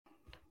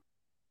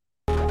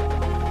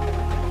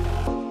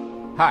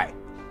Hi,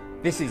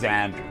 this is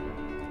Andrew,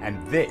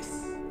 and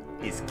this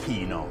is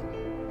Keen On,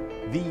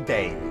 the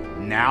daily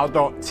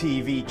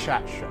now.tv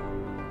chat show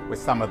with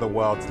some of the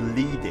world's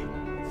leading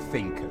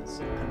thinkers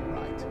and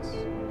writers.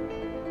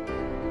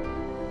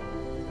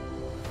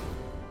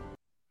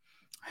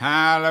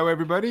 Hello,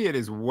 everybody. It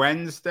is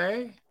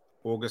Wednesday,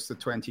 August the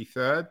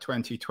 23rd,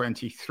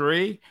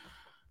 2023,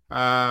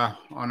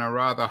 on a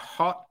rather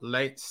hot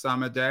late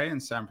summer day in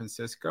San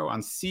Francisco,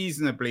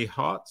 unseasonably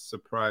hot,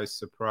 surprise,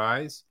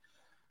 surprise.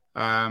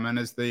 And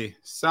as the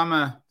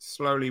summer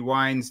slowly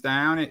winds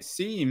down, it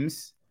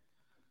seems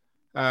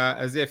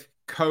as if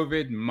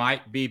COVID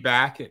might be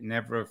back. It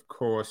never, of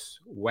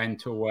course,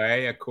 went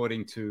away.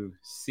 According to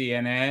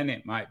CNN,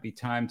 it might be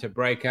time to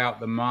break out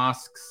the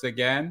masks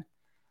again.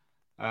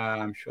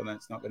 I'm sure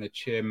that's not going to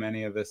cheer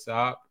many of us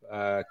up.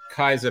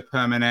 Kaiser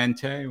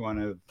Permanente, one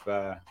of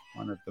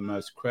the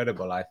most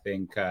credible, I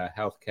think,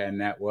 healthcare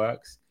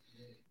networks,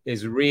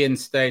 is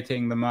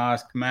reinstating the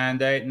mask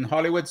mandate, and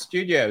Hollywood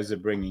studios are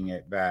bringing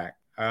it back.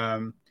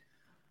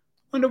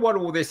 Wonder what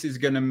all this is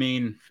going to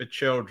mean for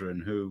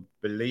children who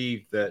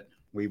believe that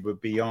we were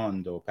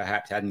beyond, or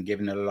perhaps hadn't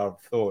given it a lot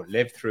of thought,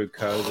 lived through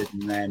COVID,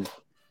 and then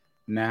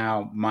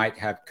now might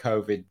have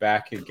COVID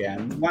back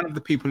again. One of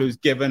the people who's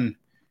given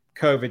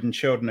COVID and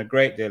children a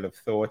great deal of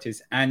thought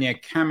is Anya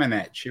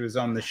Kamenetz. She was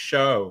on the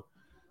show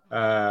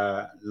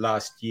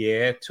last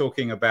year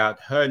talking about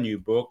her new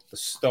book, The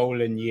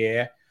Stolen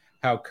Year,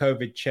 how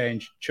COVID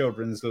changed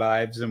children's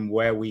lives and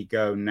where we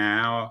go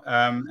now.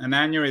 And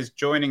Anya is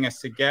joining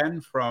us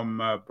again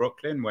from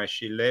Brooklyn, where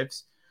she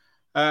lives.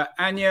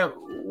 Anya,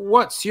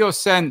 what's your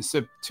sense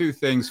of two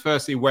things?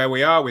 Firstly, where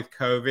we are with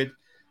COVID,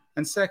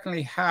 and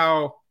secondly,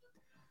 how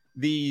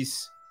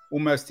these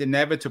almost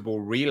inevitable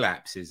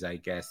relapses, I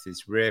guess,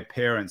 this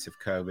reappearance of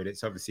COVID,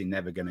 it's obviously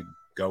never going to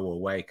go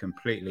away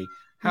completely,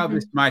 how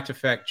this might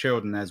affect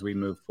children as we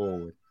move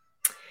forward.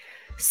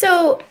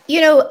 So,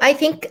 I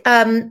think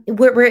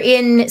we're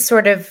in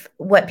sort of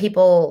what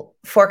people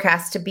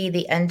forecast to be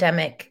the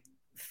endemic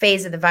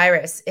phase of the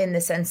virus, in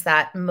the sense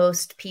that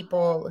most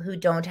people who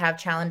don't have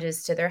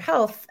challenges to their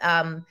health,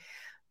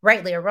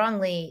 rightly or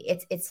wrongly,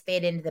 it's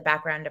faded into the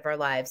background of our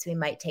lives. We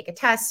might take a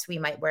test, we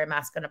might wear a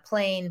mask on a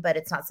plane, but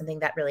it's not something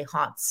that really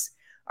haunts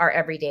our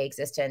everyday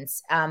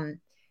existence.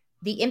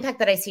 The impact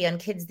that I see on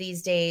kids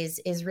these days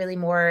is really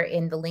more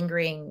in the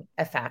lingering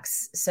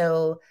effects.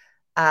 So,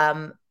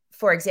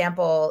 for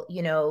example,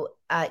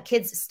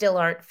 kids still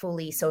aren't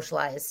fully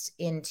socialized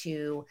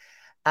into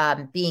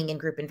being in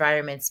group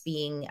environments,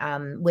 being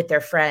with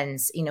their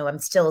friends. I'm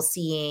still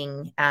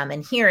seeing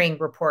and hearing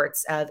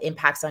reports of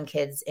impacts on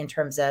kids in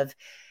terms of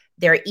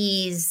their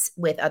ease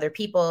with other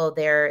people,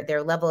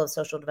 their level of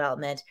social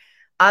development.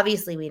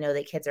 Obviously, we know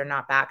that kids are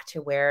not back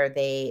to where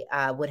they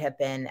would have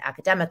been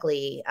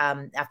academically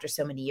after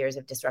so many years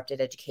of disrupted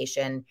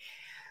education.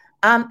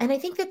 And I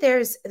think that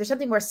there's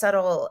something more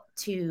subtle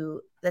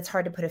that's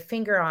hard to put a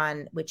finger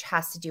on, which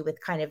has to do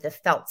with kind of the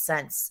felt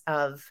sense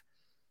of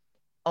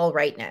all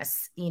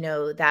rightness,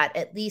 that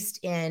at least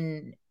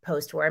in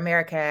post-war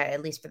America,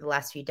 at least for the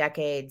last few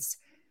decades,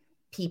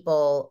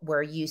 people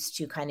were used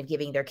to kind of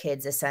giving their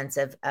kids a sense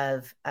of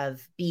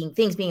being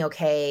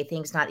okay,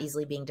 things not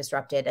easily being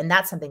disrupted. And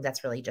that's something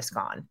that's really just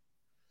gone.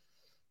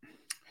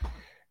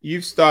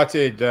 You've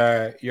started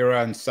your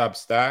own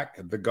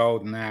Substack, The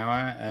Golden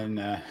Hour,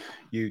 and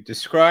you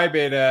describe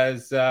it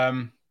as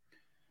a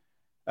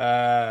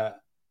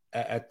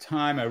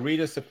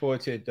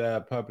reader-supported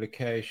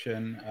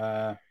publication.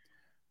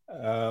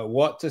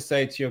 What to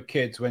say to your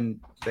kids when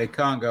they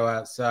can't go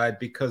outside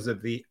because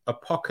of the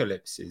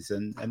apocalypses,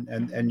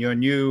 and your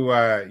new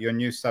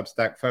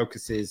Substack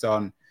focuses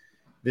on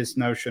this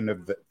notion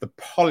of the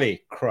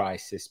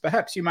Polycrisis.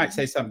 Perhaps you might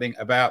say something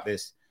about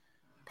this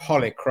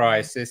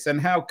Polycrisis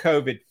and how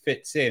COVID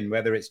fits in,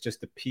 whether it's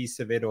just a piece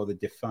of it or the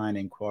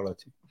defining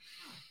quality.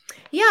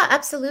 Yeah,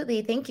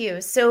 absolutely. Thank you.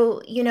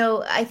 So,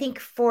 I think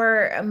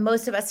for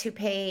most of us who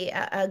pay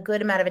a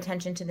good amount of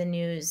attention to the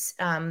news,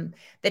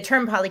 the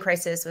term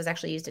polycrisis was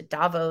actually used at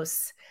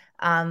Davos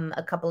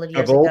a couple of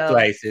years ago. Of all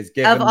places,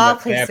 given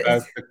that they're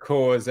both the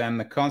cause and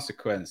the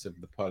consequence of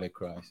the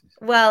polycrisis.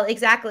 Well,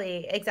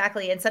 exactly.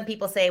 And some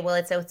people say, well,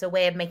 it's a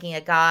way of making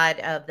a god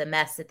of the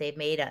mess that they've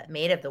made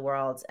of the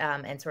world,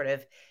 and sort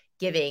of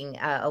giving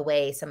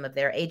away some of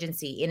their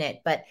agency in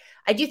it. But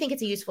I do think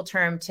it's a useful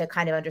term to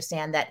kind of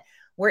understand that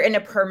we're in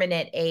a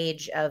permanent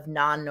age of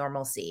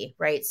non-normalcy,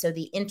 right? So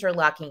the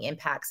interlocking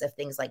impacts of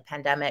things like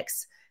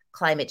pandemics,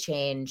 climate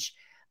change,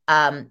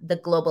 the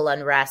global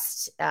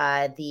unrest,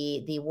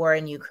 the war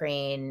in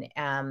Ukraine,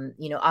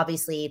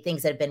 obviously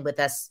things that have been with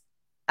us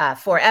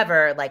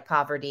forever, like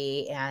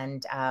poverty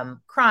and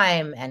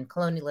crime and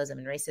colonialism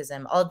and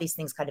racism, all of these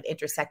things kind of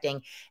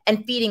intersecting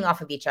and feeding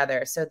off of each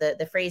other. So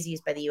the phrase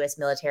used by the US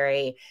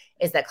military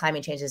is that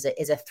climate change is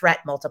a threat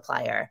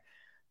multiplier.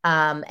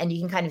 And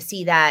you can kind of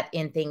see that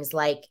in things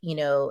like,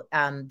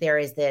 there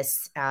is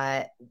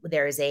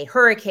a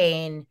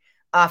hurricane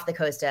off the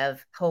coast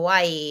of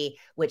Hawaii,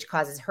 which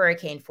causes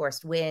hurricane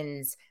forced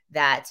winds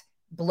that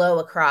blow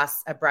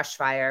across a brush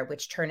fire,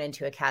 which turn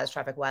into a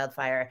catastrophic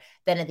wildfire.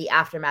 Then in the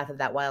aftermath of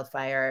that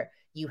wildfire,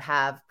 you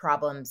have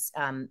problems.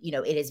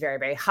 It is very,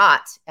 very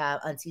hot,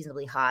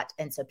 unseasonably hot.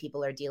 And so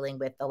people are dealing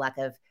with the lack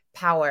of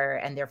power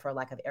and therefore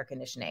lack of air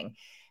conditioning.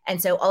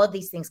 And so all of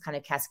these things kind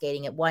of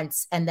cascading at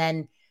once. And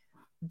then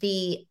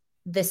the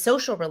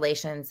social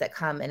relations that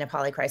come in a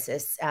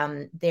polycrisis,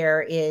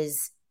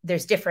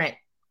 there's different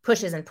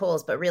pushes and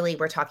pulls, but really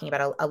we're talking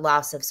about a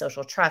loss of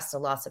social trust, a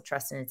loss of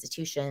trust in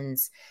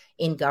institutions,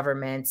 in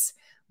governments,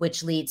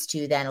 which leads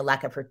to then a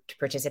lack of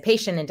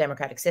participation in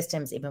democratic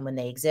systems, even when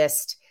they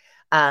exist,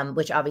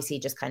 which obviously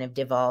just kind of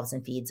devolves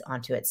and feeds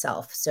onto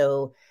itself.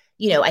 So,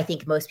 I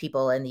think most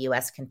people in the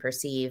US can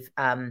perceive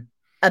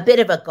a bit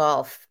of a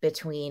gulf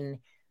between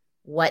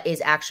what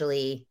is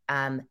actually,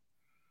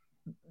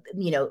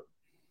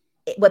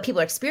 what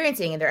people are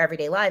experiencing in their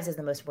everyday lives as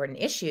the most important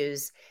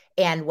issues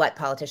and what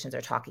politicians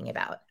are talking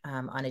about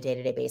on a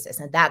day-to-day basis.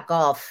 And that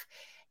gulf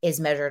is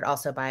measured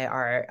also by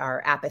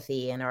our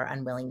apathy and our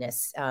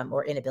unwillingness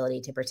or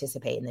inability to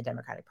participate in the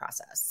democratic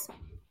process.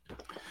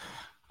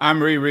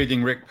 I'm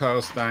rereading Rick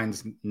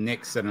Perlstein's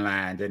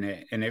Nixonland, and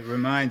it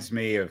reminds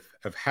me of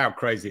how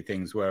crazy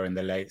things were in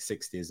the late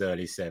 60s,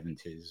 early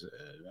 70s.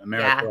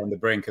 America on the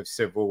brink of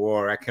civil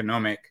war,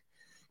 economic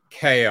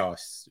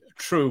chaos,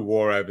 true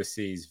war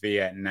overseas,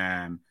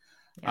 Vietnam,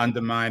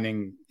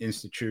 undermining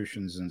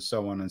institutions and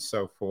so on and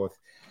so forth.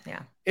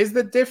 Yeah. Is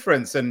the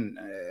difference, and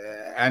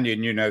Anya,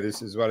 you know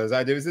this as well as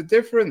I do, is the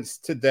difference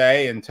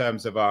today in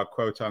terms of our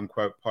quote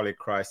unquote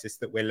polycrisis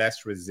that we're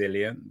less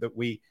resilient, that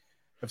we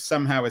have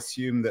somehow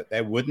assumed that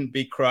there wouldn't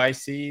be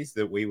crises,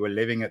 that we were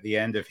living at the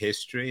end of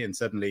history and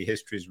suddenly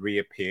history's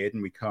reappeared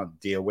and we can't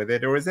deal with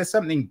it? Or is there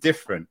something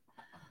different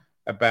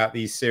about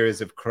these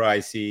series of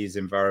crises,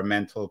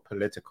 environmental,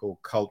 political,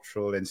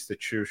 cultural,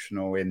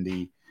 institutional, in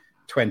the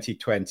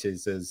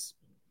 2020s as,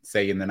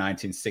 say, in the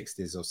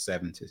 1960s or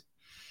 70s?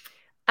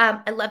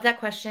 I love that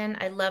question.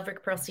 I love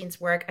Rick Perlstein's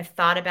work. I've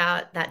thought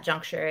about that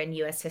juncture in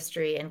U.S.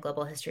 history and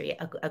global history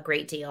a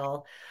great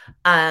deal.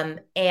 And,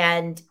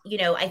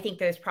 I think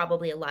there's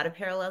probably a lot of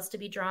parallels to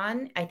be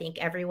drawn. I think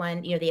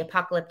everyone, the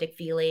apocalyptic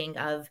feeling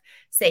of,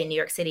 say, New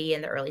York City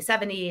in the early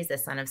 70s, the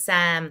Son of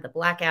Sam, the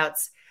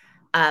blackouts,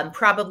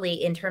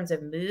 probably in terms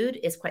of mood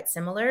is quite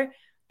similar.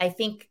 I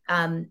think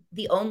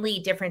the only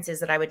differences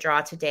that I would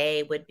draw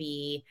today would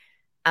be,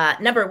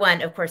 number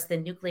one, of course, the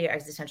nuclear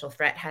existential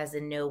threat has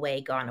in no way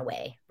gone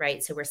away,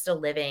 right? So we're still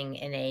living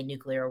in a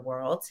nuclear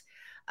world.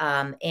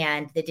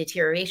 And the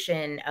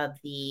deterioration of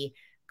the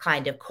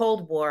kind of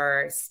Cold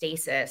War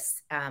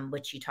stasis,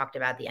 which you talked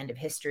about, the end of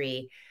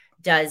history,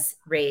 does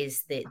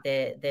raise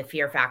the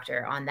fear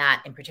factor on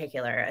that in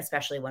particular,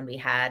 especially when we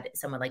had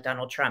someone like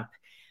Donald Trump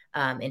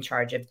in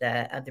charge of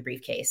the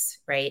briefcase,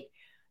 right?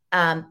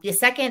 The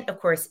second, of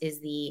course, is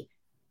the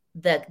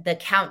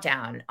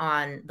countdown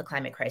on the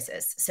climate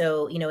crisis.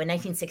 So, in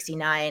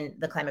 1969,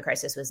 the climate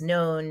crisis was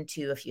known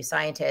to a few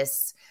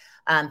scientists.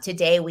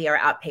 Today, we are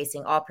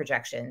outpacing all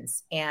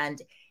projections.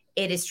 And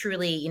it is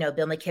truly,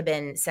 Bill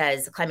McKibben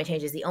says climate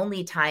change is the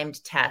only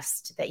timed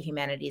test that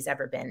humanity has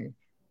ever been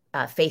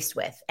faced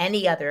with.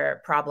 Any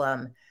other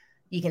problem,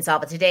 you can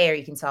solve it today or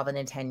you can solve it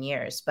in 10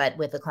 years. But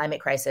with the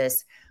climate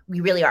crisis, we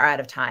really are out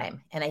of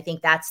time. And I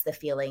think that's the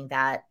feeling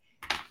that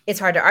it's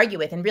hard to argue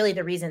with. And really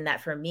the reason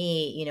that for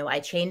me, I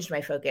changed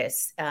my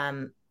focus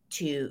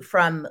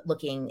from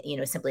looking,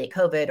 simply at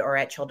COVID or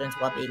at children's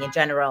well-being in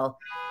general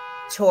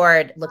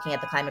toward looking at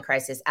the climate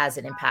crisis as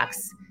it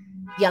impacts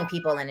young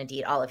people and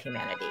indeed all of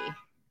humanity.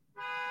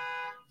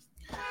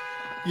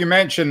 You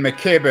mentioned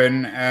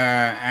McKibben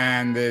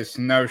and this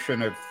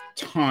notion of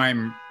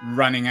time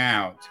running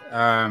out,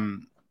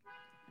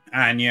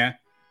 Anya.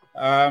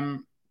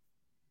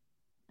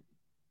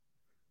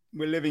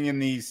 We're living in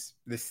this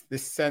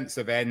sense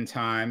of end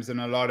times,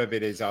 and a lot of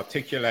it is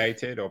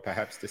articulated or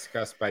perhaps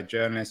discussed by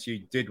journalists. You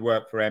did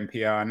work for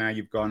NPR. Now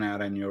you've gone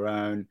out on your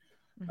own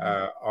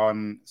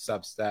on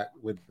Substack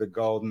with the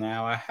Golden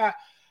Hour.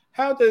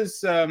 How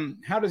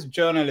does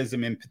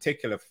journalism in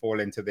particular fall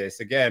into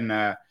this?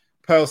 Again,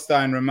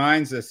 Perlstein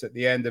reminds us at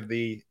the end of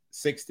the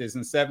 60s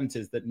and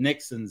 70s that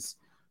Nixon's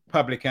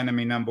public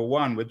enemy number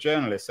one were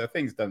journalists. So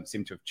things don't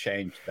seem to have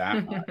changed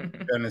that much.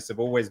 Journalists have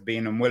always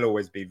been and will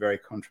always be very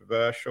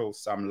controversial.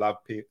 Some love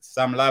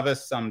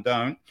us, some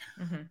don't.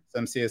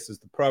 Some see us as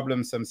the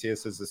problem, some see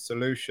us as the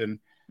solution.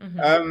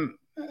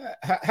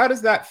 How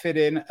does that fit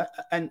in?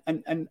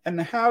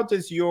 And how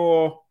does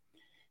your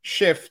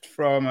shift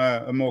from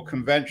a more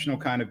conventional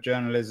kind of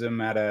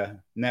journalism at a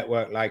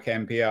network like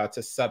NPR to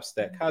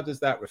Substack, how does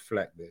that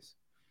reflect this?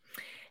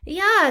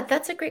 Yeah,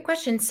 that's a great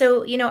question.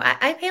 So,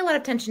 I pay a lot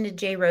of attention to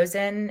Jay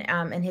Rosen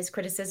and his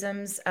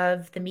criticisms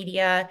of the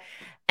media.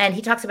 And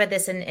he talks about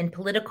this in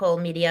political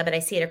media, but I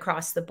see it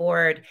across the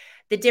board,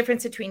 the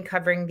difference between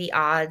covering the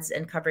odds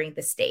and covering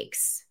the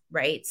stakes,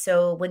 right?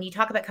 So when you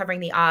talk about covering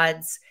the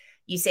odds,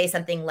 you say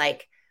something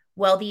like,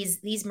 well,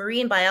 these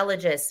marine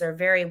biologists are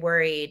very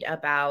worried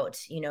about,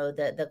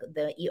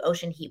 the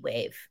ocean heat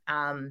wave.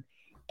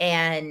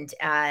 and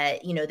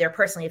they're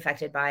personally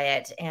affected by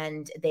it,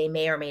 and they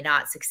may or may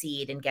not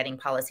succeed in getting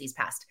policies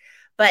passed.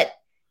 But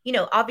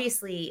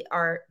obviously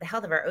the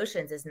health of our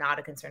oceans is not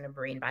a concern of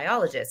marine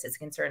biologists. It's a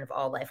concern of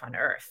all life on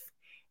Earth.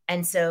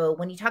 And so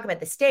when you talk about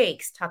the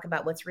stakes, talk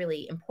about what's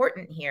really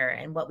important here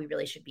and what we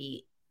really should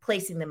be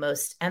placing the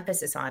most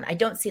emphasis on. I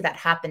don't see that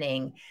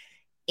happening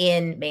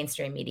in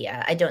mainstream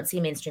media. I don't see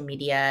mainstream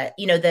media,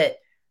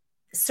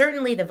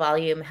 certainly the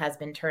volume has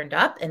been turned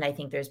up, and I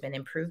think there's been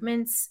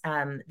improvements.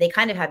 They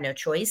kind of have no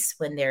choice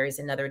when there's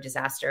another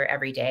disaster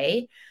every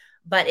day.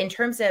 But in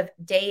terms of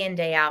day in,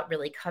 day out,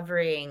 really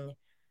covering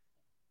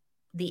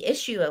the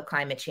issue of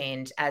climate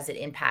change as it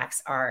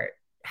impacts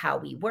how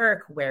we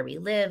work, where we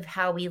live,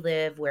 how we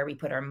live, where we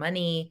put our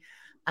money,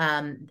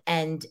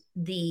 and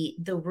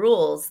the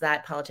rules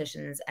that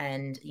politicians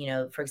and,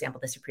 for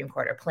example, the Supreme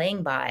Court are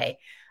playing by,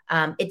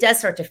 it does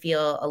start to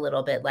feel a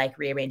little bit like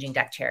rearranging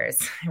deck chairs,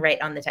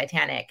 right, on the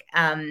Titanic.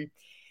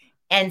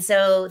 And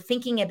so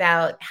thinking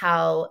about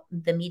how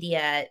the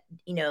media,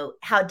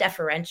 how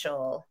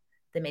deferential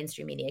the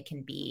mainstream media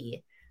can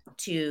be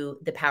to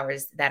the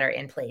powers that are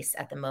in place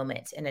at the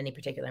moment, in any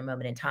particular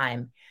moment in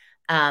time,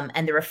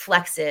 and the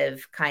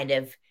reflexive kind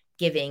of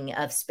giving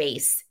of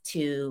space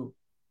to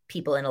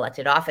people in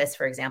elected office,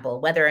 for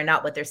example, whether or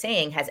not what they're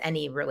saying has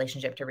any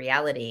relationship to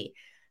reality.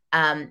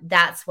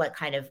 That's what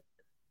kind of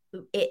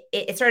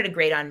it started to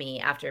grate on me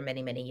after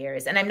many, many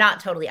years. And I'm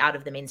not totally out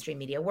of the mainstream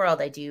media world.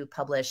 I do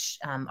publish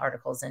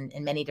articles in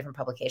many different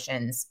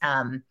publications.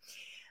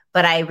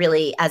 But I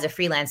really, as a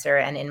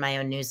freelancer and in my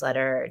own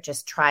newsletter,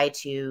 just try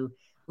to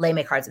lay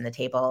my cards on the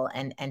table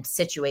and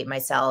situate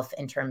myself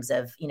in terms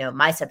of,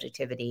 my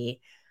subjectivity,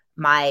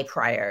 my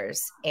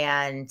priors,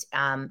 and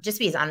just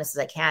be as honest as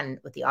I can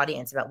with the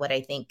audience about what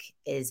I think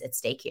is at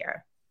stake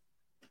here.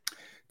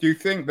 Do you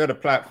think that a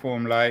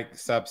platform like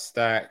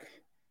Substack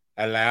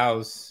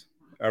allows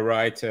a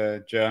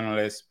writer,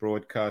 journalist,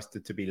 broadcaster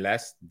to be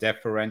less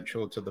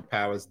deferential to the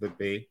powers that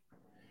be?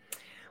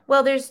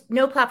 Well, there's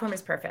no platform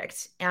is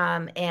perfect.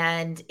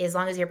 And as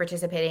long as you're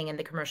participating in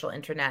the commercial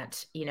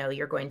internet,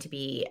 you're going to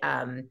be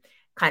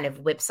kind of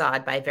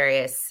whipsawed by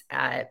various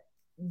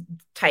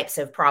types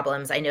of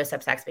problems. I know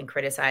Substack's been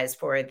criticized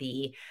for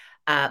the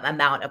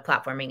amount of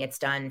platforming it's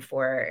done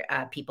for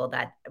people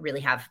that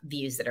really have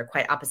views that are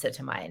quite opposite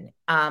to mine.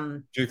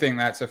 Do you think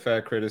that's a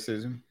fair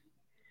criticism?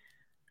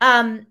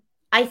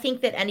 I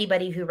think that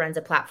anybody who runs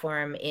a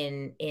platform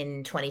in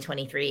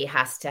 2023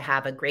 has to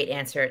have a great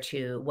answer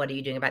to what are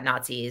you doing about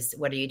Nazis?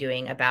 What are you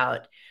doing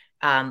about,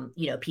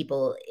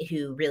 people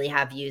who really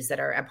have views that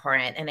are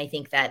abhorrent? And I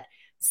think that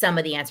some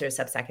of the answers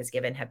Substack has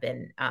given have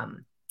been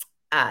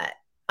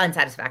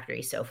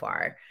unsatisfactory so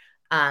far.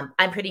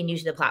 I'm pretty new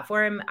to the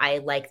platform. I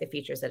like the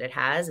features that it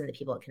has and the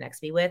people it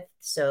connects me with.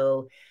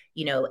 So,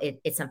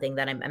 it's something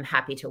that I'm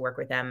happy to work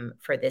with them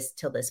for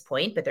till this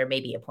point, but there may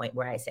be a point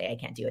where I say I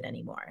can't do it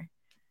anymore.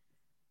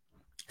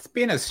 It's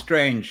been a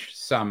strange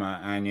summer,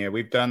 Anya.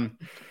 We've done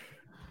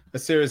a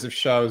series of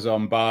shows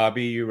on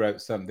Barbie. You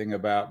wrote something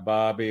about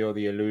Barbie or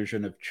the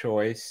illusion of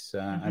choice.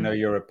 I know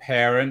you're a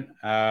parent.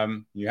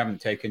 You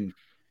haven't taken,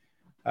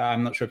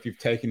 I'm not sure if you've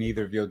taken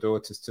either of your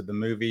daughters to the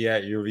movie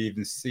yet. You've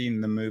even seen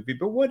the movie.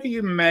 But what do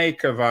you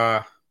make of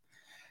our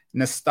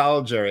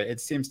nostalgia? It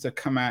seems to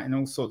come out in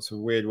all sorts of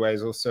weird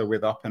ways, also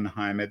with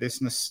Oppenheimer,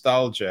 this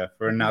nostalgia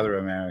for another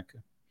America.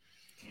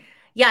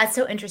 Yeah, it's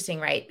so interesting,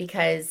 right?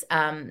 Because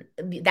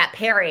that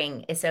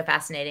pairing is so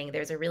fascinating.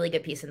 There's a really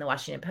good piece in the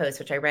Washington Post,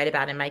 which I write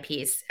about in my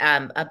piece,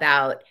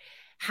 about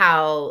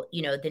how,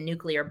 the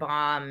nuclear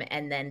bomb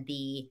and then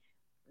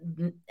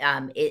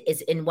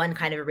is in one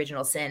kind of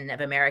original sin of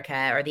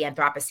America, or the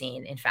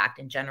Anthropocene, in fact,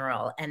 in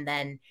general. And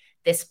then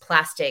this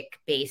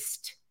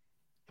plastic-based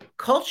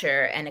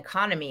culture and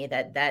economy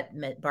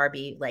that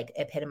Barbie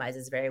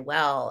epitomizes very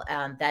well.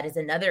 That is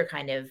another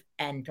kind of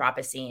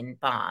Anthropocene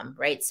bomb,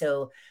 right?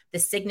 So the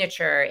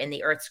signature in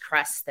the Earth's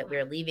crust that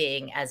we're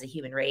leaving as a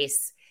human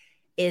race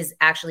is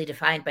actually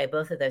defined by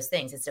both of those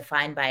things. It's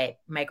defined by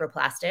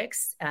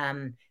microplastics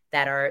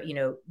that are,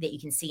 that you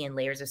can see in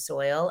layers of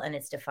soil, and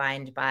it's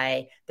defined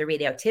by the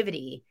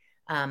radioactivity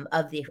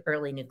of the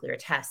early nuclear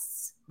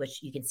tests,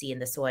 which you can see in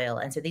the soil.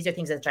 And so these are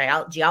things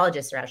that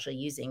geologists are actually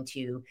using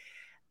to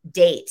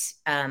date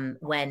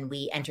when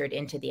we entered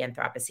into the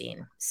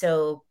Anthropocene.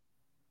 So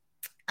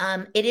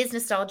it is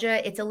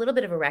nostalgia. It's a little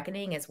bit of a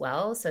reckoning as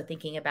well. So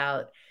thinking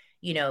about,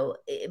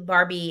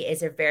 Barbie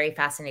is a very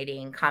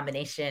fascinating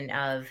combination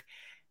of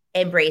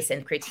embrace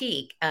and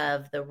critique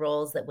of the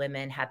roles that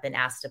women have been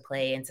asked to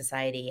play in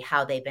society,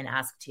 how they've been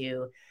asked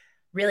to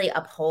really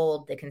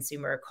uphold the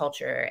consumer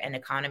culture and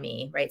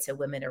economy, right? So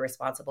women are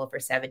responsible for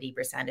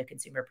 70% of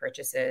consumer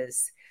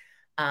purchases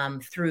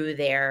through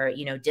their,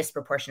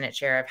 disproportionate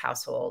share of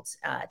household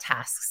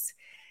tasks.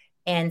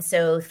 And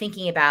so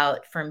thinking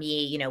about, for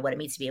me, what it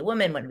means to be a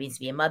woman, what it means to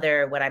be a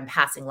mother, what I'm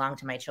passing along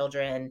to my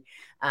children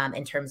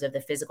in terms of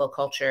the physical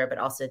culture, but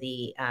also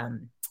the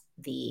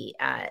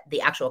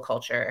actual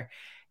culture.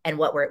 and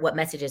what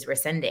messages we're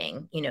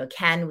sending.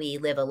 Can we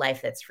live a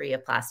life that's free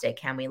of plastic?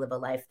 Can we live a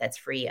life that's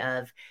free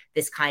of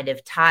this kind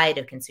of tide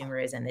of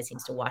consumerism that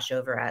seems to wash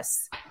over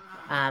us?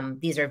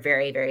 These are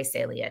very, very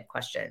salient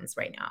questions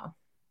right now.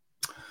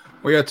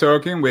 We are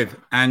talking with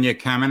Anya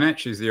Kamenetz.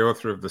 She's the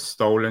author of The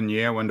Stolen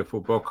Year, wonderful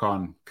book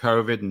on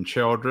COVID and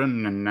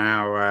children, and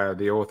now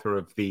the author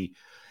of the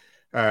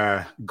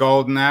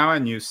Golden Hour,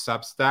 new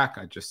Substack.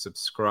 I just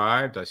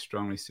subscribed. I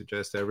strongly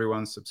suggest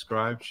everyone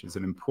subscribe. She's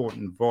an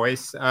important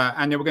voice.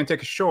 Anya, we're going to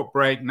take a short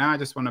break now. I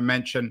just want to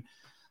mention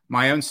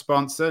my own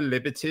sponsor,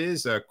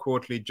 Liberties, a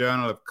quarterly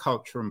journal of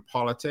culture and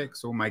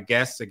politics. All my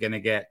guests are going to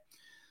get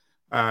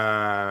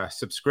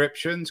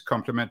subscriptions,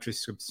 complimentary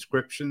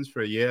subscriptions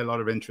for a year. A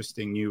lot of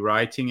interesting new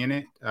writing in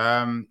it.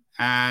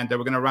 And we're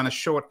going to run a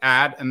short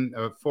ad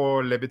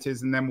for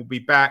Liberties, and then we'll be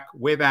back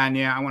with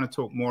Anya. I want to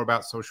talk more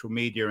about social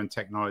media and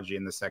technology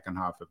in the second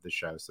half of the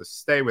show. So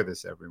stay with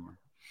us, everyone.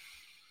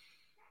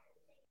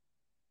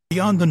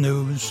 Beyond the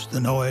news,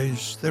 the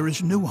noise, there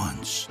is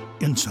nuance,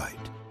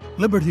 insight.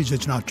 Liberties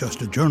is not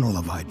just a journal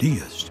of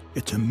ideas.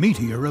 It's a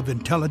meteor of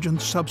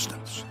intelligent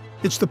substance.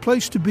 It's the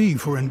place to be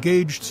for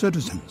engaged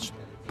citizens.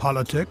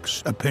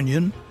 Politics,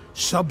 opinion,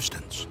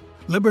 substance.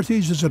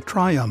 Liberties is a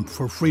triumph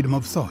for freedom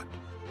of thought.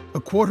 A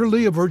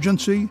quarterly of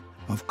urgency,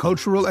 of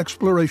cultural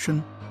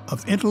exploration,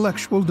 of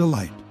intellectual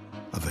delight,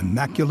 of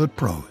immaculate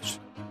prose.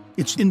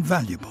 It's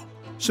invaluable.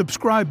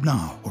 Subscribe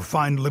now or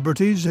find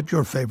Liberties at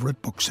your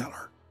favorite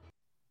bookseller.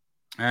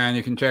 And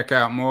you can check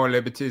out more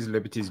Liberties,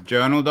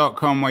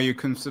 libertiesjournal.com, where you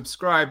can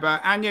subscribe.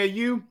 Anya,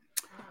 you've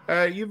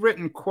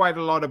written quite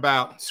a lot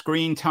about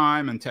screen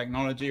time and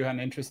technology. You had an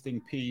interesting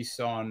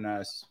piece on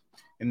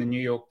in the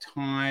New York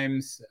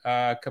Times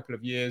a couple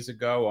of years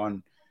ago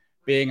on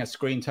being a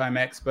screen time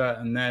expert,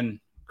 and then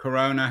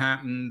Corona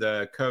happened,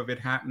 COVID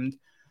happened.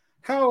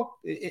 How,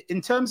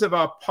 in terms of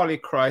our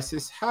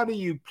polycrisis, how do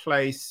you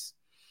place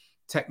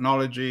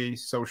technology,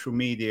 social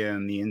media,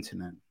 and the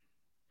internet?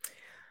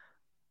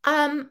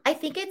 I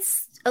think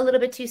it's a little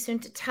bit too soon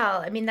to tell.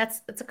 I mean,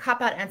 that's a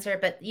cop-out answer,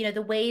 but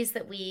the ways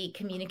that we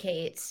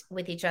communicate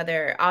with each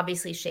other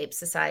obviously shape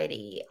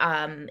society,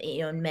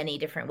 in many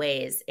different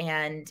ways.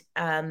 And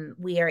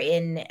we are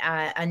in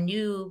a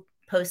new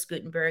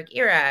post-Gutenberg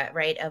era,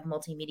 right, of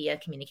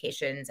multimedia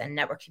communications and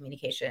network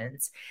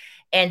communications.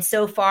 And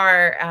so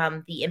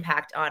far, the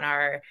impact on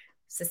our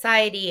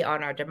society,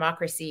 on our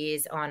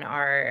democracies, on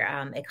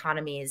our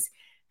economies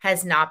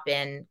has not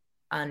been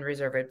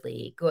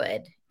unreservedly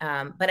good.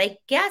 But I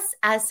guess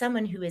as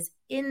someone who is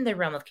in the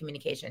realm of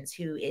communications,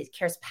 who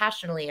cares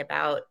passionately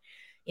about,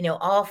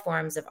 all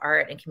forms of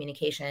art and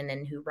communication,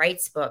 and who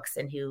writes books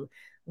and who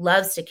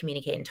loves to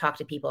communicate and talk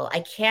to people,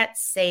 I can't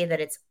say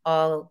that it's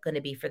all going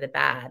to be for the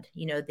bad.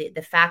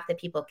 The fact that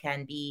people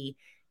can be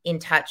in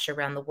touch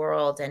around the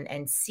world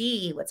and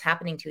see what's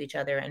happening to each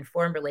other and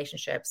form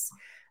relationships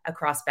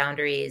across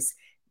boundaries,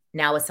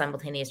 now with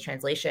simultaneous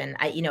translation,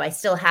 I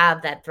still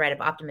have that thread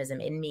of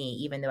optimism in me,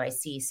 even though I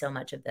see so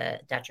much of the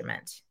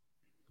detriment.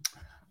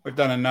 We've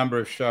done a number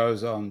of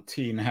shows on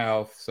teen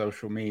health,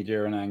 social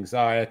media, and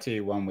anxiety,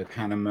 one with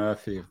Hannah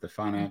Murphy of the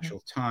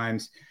Financial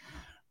Times.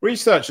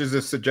 Researchers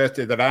have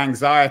suggested that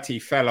anxiety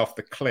fell off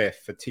the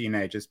cliff for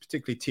teenagers,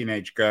 particularly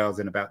teenage girls,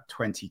 in about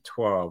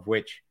 2012,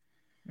 which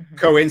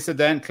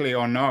coincidentally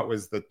or not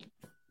was the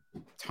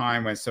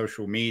time when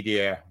social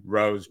media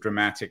rose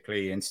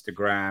dramatically,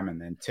 Instagram and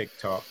then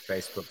TikTok.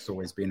 Facebook's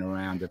always been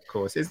around, of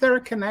course. Is there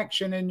a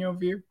connection in your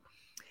view?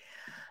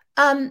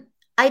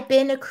 I've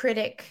been a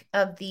critic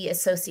of the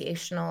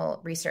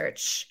associational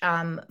research.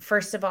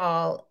 First of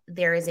all,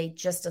 there is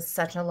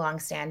such a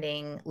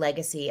longstanding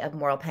legacy of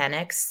moral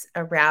panics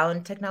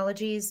around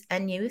technologies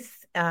and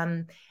youth.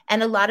 And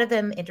a lot of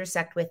them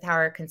intersect with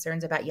our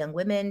concerns about young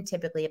women,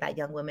 typically about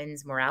young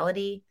women's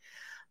morality.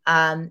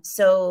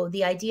 So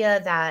the idea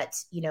that,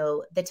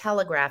 the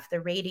telegraph, the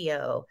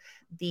radio,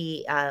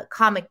 the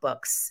comic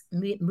books,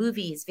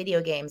 movies,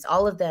 video games,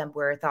 all of them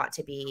were thought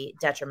to be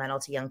detrimental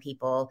to young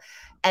people.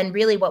 And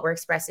really what we're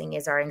expressing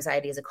is our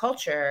anxiety as a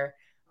culture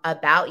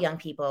about young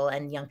people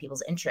and young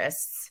people's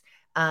interests.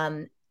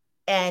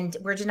 And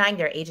we're denying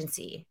their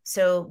agency.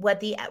 So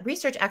what the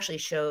research actually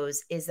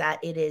shows is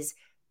that it is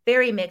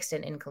very mixed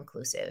and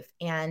inconclusive.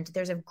 And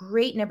there's a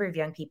great number of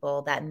young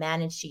people that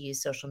manage to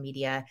use social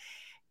media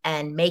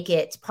and make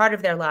it part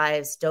of their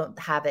lives, don't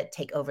have it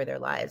take over their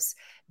lives.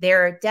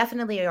 There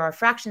definitely are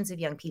fractions of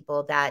young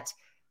people that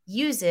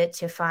use it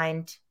to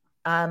find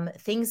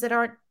things that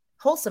aren't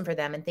wholesome for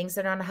them and things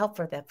that aren't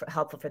helpful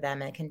for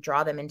them, and it can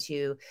draw them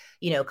into,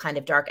 kind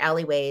of dark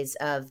alleyways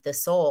of the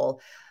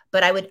soul.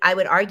 But I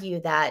would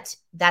argue that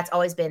that's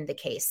always been the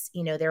case.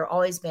 There have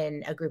always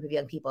been a group of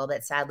young people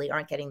that sadly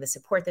aren't getting the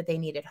support that they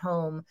need at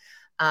home.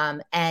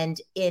 And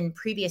in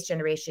previous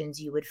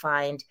generations, you would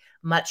find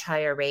much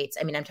higher rates.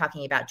 I mean, I'm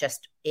talking about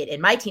just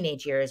in my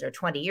teenage years or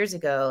 20 years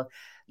ago,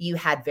 you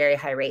had very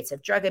high rates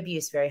of drug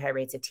abuse, very high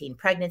rates of teen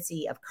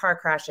pregnancy, of car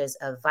crashes,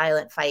 of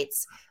violent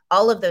fights.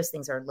 All of those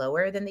things are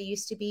lower than they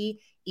used to be,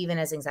 even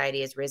as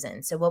anxiety has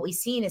risen. So what we've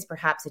seen is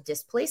perhaps a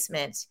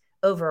displacement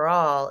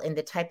overall in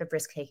the type of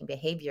risk-taking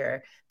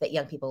behavior that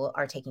young people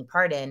are taking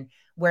part in,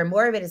 where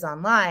more of it is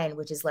online,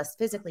 which is less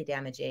physically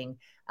damaging,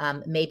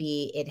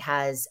 maybe it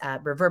has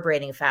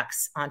reverberating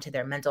effects onto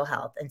their mental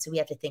health. And so we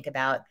have to think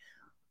about,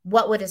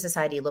 what would a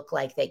society look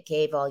like that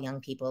gave all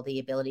young people the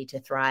ability to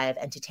thrive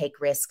and to take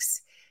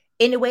risks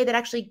in a way that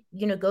actually,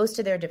 goes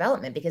to their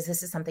development, because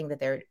this is something that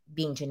they're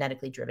being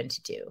genetically driven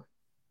to do.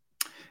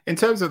 In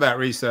terms of that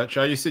research,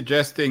 are you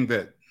suggesting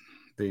that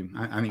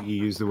I think you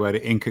used the word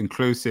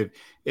inconclusive,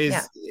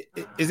 is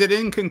it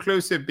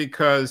inconclusive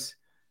because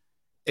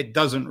it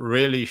doesn't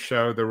really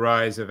show the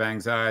rise of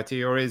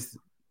anxiety, or is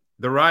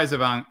the rise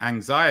of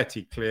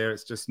anxiety clear?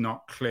 It's just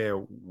not clear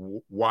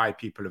why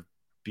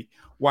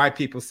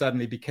people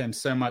suddenly became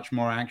so much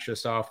more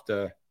anxious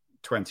after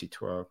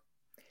 2012.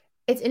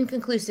 It's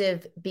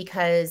inconclusive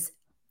because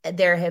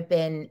there have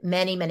been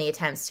many, many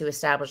attempts to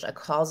establish a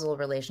causal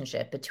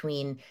relationship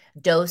between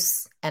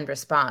dose and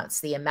response,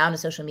 the amount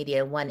of social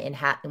media one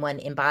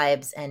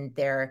imbibes and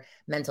their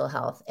mental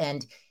health.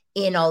 And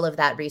in all of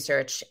that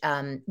research,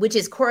 which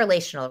is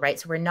correlational, right?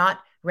 So we're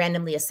not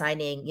randomly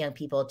assigning young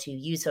people to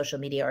use social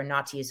media or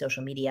not to use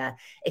social media,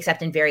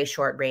 except in very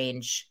short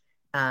range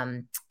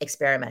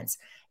experiments.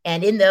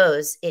 And in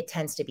those, it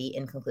tends to be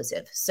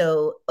inconclusive.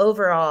 So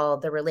overall,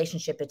 the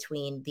relationship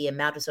between the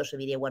amount of social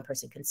media one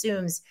person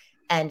consumes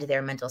and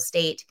their mental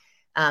state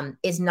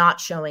is not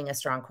showing a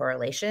strong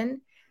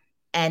correlation.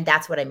 And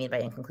that's what I mean by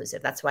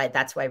inconclusive. That's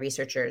why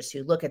researchers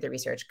who look at the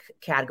research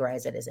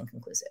categorize it as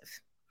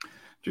inconclusive.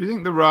 Do you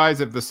think the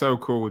rise of the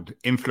so-called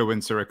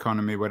influencer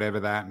economy, whatever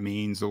that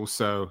means,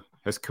 also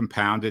has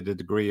compounded a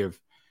degree of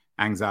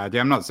anxiety?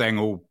 I'm not saying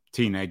all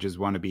teenagers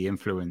want to be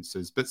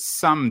influencers, but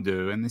some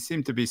do, and there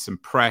seem to be some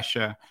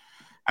pressure,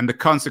 and the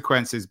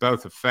consequences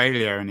both of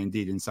failure and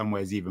indeed in some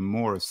ways even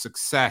more of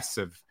success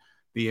of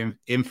the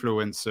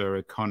influencer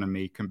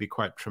economy can be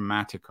quite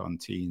traumatic on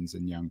teens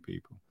and young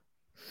people.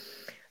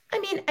 I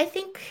mean, I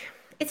think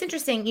it's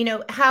interesting,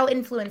 how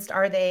influenced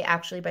are they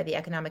actually by the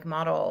economic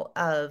model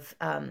of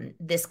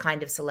this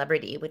kind of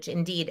celebrity, which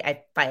indeed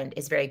I find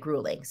is very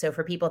grueling. So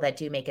for people that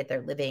do make it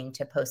their living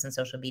to post on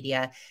social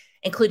media,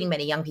 including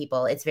many young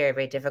people, it's very,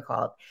 very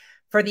difficult.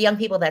 For the young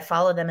people that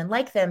follow them and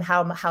like them,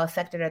 how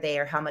affected are they,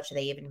 or how much do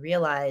they even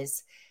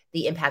realize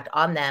the impact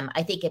on them?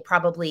 I think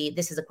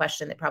this is a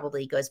question that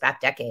probably goes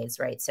back decades,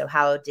 right? So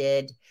how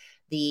did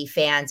the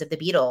fans of the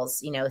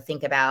Beatles,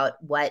 think about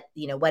what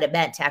it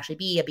meant to actually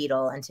be a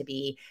Beatle and to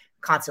be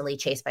constantly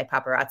chased by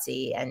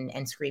paparazzi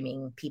and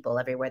screaming people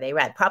everywhere they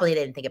went? Probably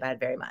didn't think about it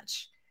very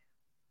much.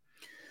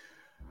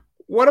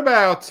 What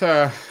about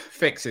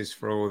fixes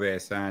for all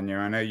this, Anya?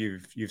 I know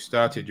you've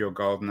started your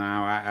Golden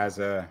Hour as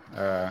a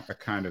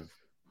kind of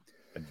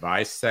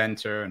advice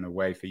center and a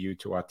way for you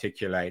to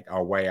articulate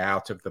our way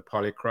out of the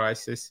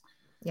polycrisis.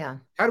 Yeah.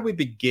 How do we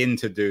begin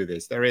to do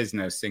this? There is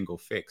no single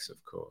fix,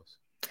 of course.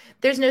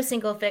 There's no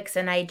single fix,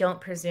 and I don't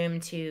presume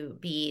to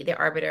be the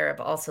arbiter of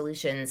all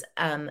solutions.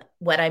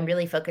 What I'm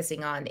really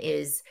focusing on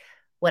is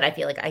what I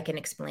feel like I can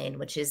explain,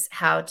 which is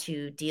how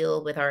to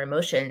deal with our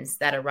emotions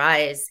that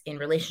arise in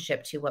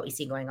relationship to what we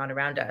see going on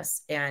around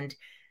us. And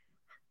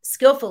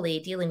skillfully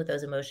dealing with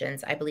those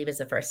emotions, I believe, is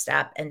the first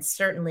step. And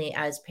certainly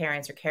as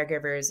parents or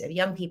caregivers of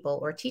young people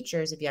or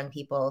teachers of young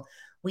people,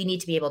 we need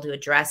to be able to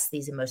address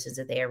these emotions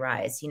as they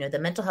arise. The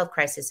mental health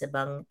crisis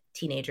among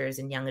teenagers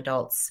and young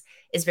adults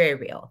is very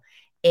real.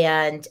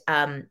 And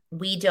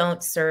we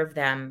don't serve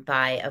them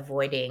by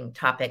avoiding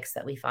topics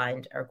that we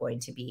find are going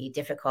to be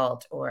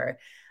difficult or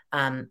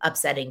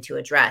upsetting to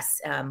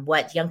address.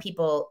 What young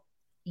people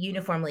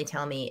uniformly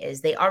tell me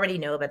is they already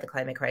know about the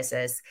climate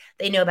crisis.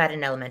 They know about it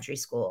in elementary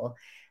school.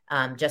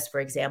 Just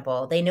for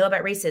example, they know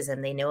about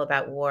racism. They know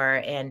about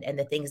war and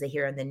the things they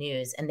hear on the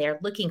news. And they're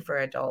looking for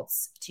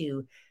adults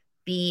to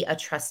be a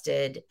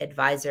trusted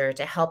advisor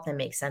to help them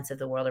make sense of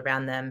the world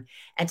around them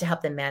and to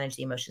help them manage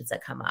the emotions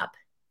that come up.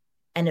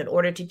 And in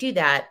order to do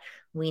that,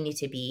 we need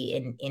to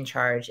be in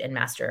charge and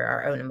master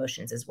our own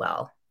emotions as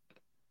well.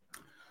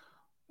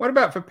 What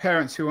about for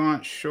parents who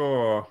aren't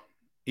sure,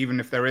 even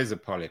if there is a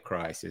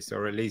polycrisis,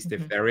 or at least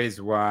if there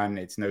is one,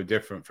 it's no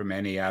different from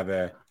any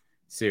other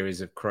series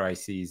of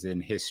crises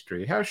in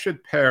history? How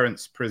should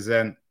parents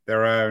present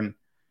their own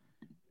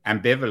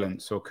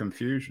ambivalence or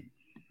confusion?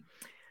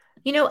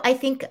 I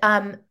think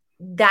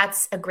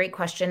that's a great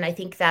question. I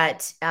think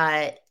that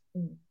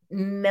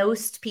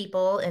most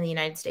people in the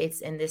United States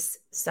in this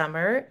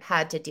summer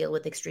had to deal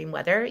with extreme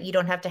weather. You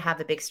don't have to have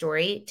a big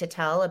story to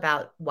tell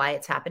about why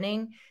it's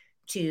happening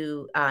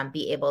to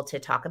be able to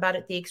talk about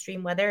the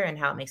extreme weather and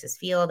how it makes us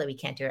feel, that we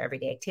can't do our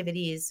everyday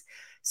activities.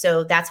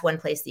 So that's one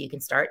place that you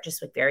can start,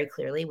 just very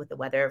clearly with the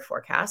weather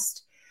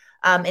forecast.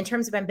 In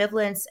terms of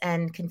ambivalence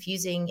and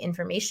confusing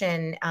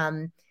information,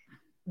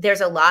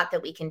 there's a lot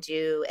that we can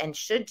do and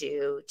should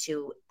do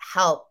to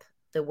help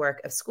the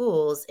work of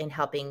schools in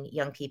helping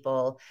young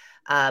people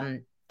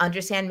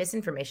understand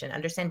misinformation,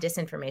 understand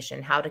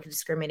disinformation, how to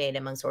discriminate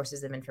among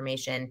sources of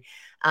information.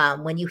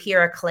 When you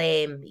hear a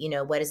claim,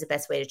 what is the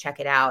best way to check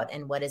it out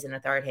and what is an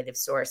authoritative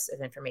source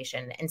of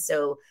information? And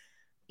so,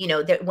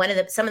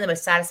 some of the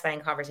most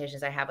satisfying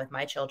conversations I have with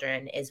my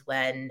children is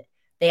when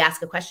they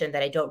ask a question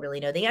that I don't really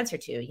know the answer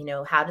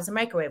to. How does a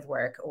microwave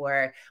work,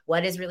 or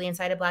what is really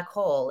inside a black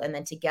hole? And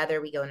then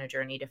together we go on a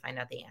journey to find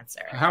out the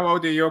answer. How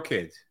old are your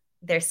kids?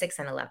 They're 6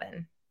 and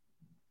 11.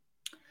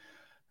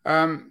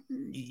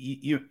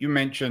 You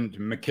mentioned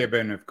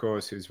McKibben, of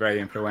course, who's very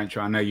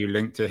influential. I know you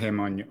linked to him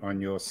on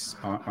your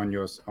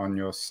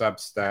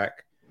Substack.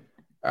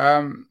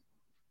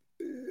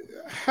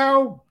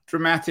 How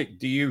dramatic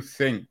do you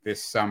think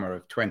this summer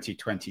of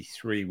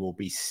 2023 will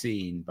be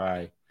seen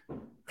by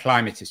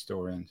climate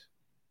historians?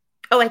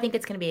 Oh, I think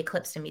it's going to be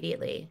eclipsed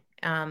immediately.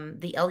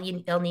 The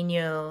El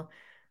Nino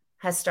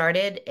has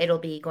started. It'll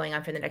be going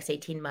on for the next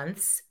 18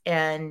 months,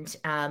 and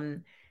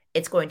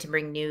it's going to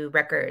bring new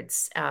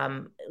records.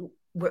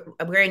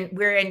 We're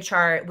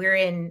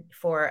in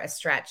for a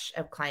stretch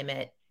of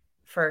climate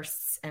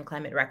firsts and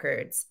climate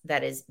records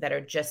that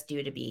are just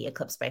due to be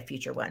eclipsed by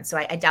future ones. So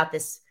I doubt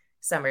this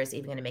summer is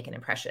even going to make an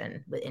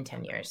impression in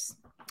 10 years.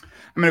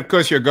 I mean, of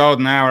course, your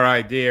golden hour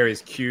idea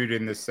is cute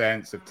in the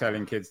sense of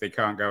telling kids they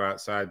can't go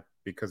outside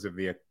because of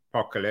the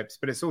apocalypse,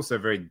 but it's also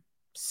very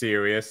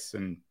serious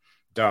and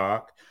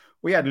dark.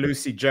 We had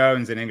Lucy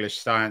Jones, an English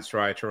science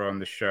writer, on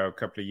the show a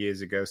couple of years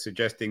ago,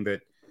 suggesting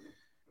that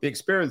the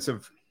experience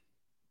of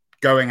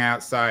going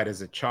outside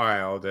as a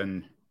child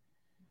and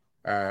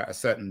a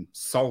certain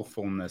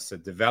soulfulness, a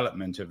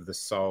development of the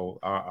soul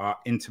are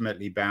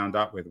intimately bound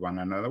up with one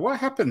another. What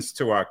happens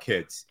to our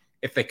kids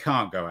if they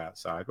can't go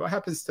outside? What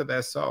happens to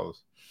their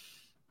souls?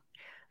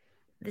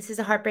 This is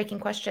a heartbreaking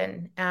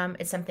question.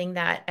 It's something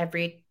that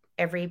every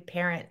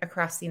parent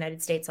across the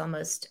United States,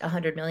 almost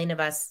 100 million of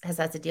us, has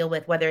had to deal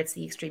with, whether it's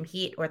the extreme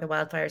heat or the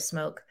wildfire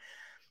smoke.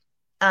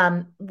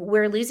 If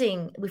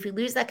we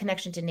lose that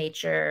connection to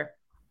nature,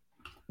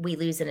 we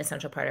lose an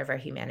essential part of our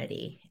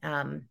humanity.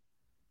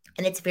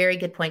 And it's very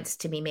good points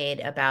to be made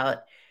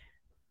about,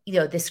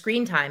 the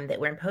screen time that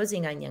we're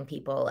imposing on young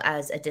people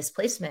as a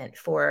displacement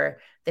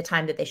for the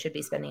time that they should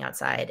be spending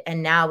outside.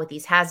 And now with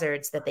these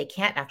hazards that they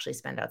can't actually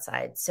spend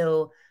outside.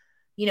 So,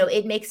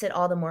 it makes it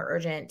all the more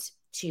urgent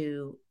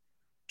to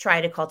try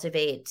to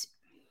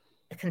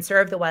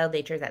conserve the wild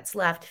nature that's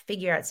left,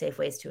 figure out safe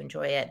ways to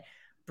enjoy it,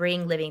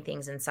 bring living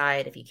things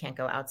inside if you can't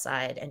go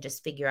outside, and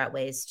just figure out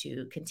ways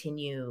to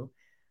continue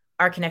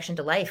our connection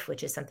to life,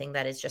 which is something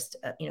that is just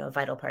a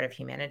vital part of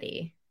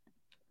humanity.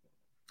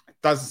 It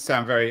doesn't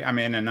sound very,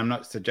 and I'm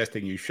not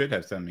suggesting you should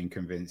have something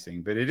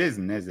convincing, but it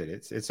isn't, is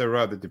it? It's a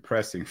rather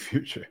depressing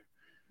future.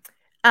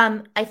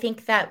 I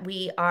think that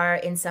we are,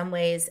 in some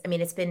ways,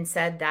 it's been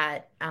said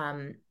that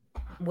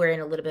we're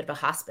in a little bit of a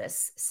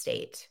hospice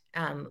state.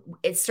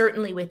 It's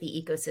certainly with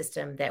the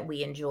ecosystem that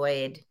we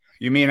enjoyed.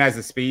 You mean as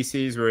a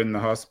species, we're in the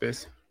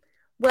hospice?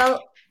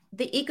 Well,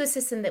 the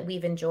ecosystem that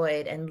we've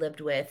enjoyed and lived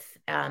with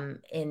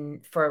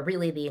for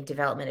really the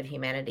development of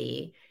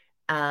humanity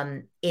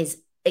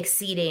is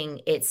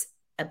exceeding its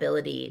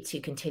ability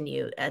to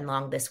continue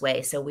along this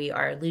way. So we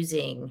are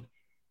losing,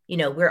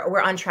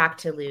 we're on track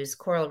to lose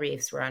coral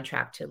reefs. We're on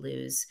track to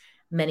lose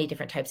many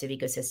different types of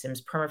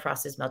ecosystems.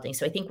 Permafrost is melting.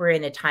 So I think we're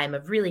in a time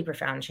of really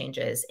profound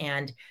changes,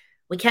 and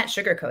we can't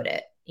sugarcoat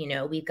it.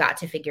 We've got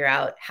to figure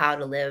out how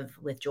to live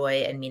with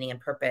joy and meaning and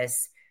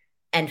purpose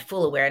and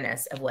full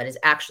awareness of what is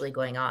actually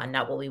going on,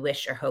 not what we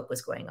wish or hope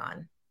was going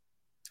on.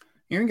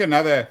 You think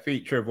another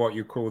feature of what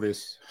you call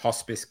this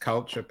hospice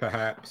culture,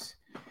 perhaps,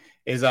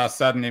 is our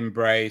sudden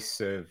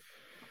embrace of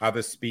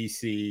other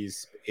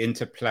species,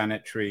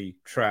 interplanetary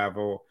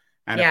travel,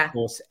 and of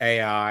course,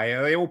 AI.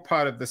 Are they all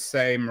part of the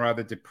same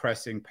rather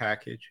depressing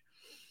package?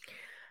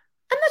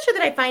 I'm not sure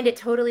that I find it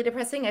totally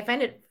depressing. I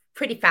find it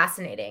pretty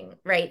fascinating,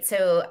 right?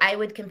 So I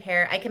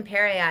compare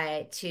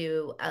AI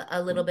to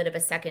a little bit of a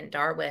second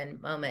Darwin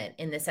moment,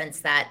 in the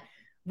sense that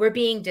we're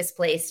being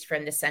displaced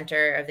from the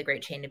center of the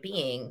great chain of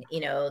being,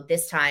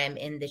 this time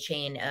in the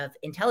chain of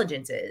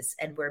intelligences,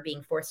 and we're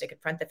being forced to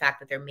confront the fact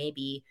that there may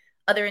be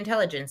other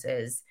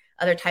intelligences,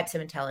 other types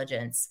of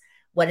intelligence.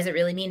 What does it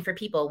really mean for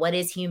people? What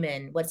is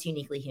human? What's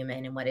uniquely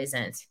human and what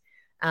isn't?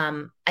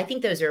 I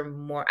think those are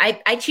more,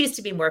 I choose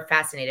to be more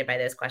fascinated by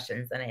those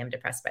questions than I am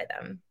depressed by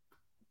them.